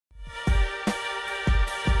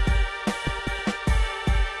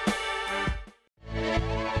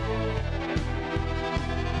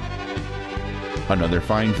Another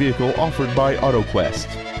fine vehicle offered by AutoQuest.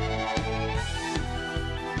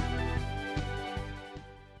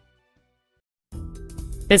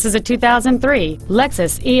 This is a 2003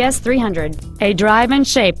 Lexus ES300, a drive and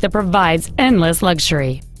shape that provides endless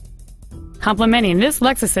luxury. Complementing this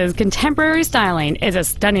Lexus's contemporary styling is a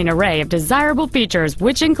stunning array of desirable features,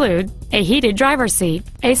 which include a heated driver's seat,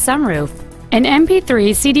 a sunroof, an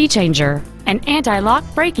MP3 CD changer, an anti-lock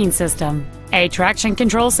braking system, a traction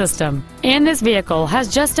control system, and this vehicle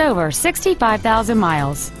has just over 65,000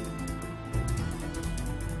 miles.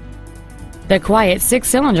 The quiet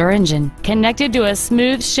 6-cylinder engine, connected to a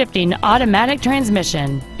smooth shifting automatic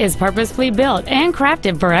transmission, is purposefully built and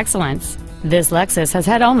crafted for excellence. This Lexus has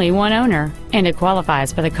had only one owner, and it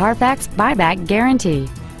qualifies for the Carfax buyback guarantee.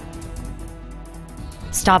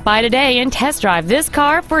 Stop by today and test drive this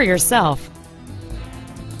car for yourself.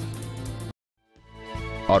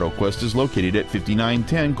 AutoQuest is located at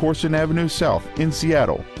 5910 Corson Avenue South in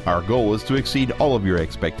Seattle. Our goal is to exceed all of your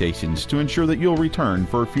expectations to ensure that you'll return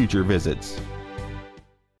for future visits.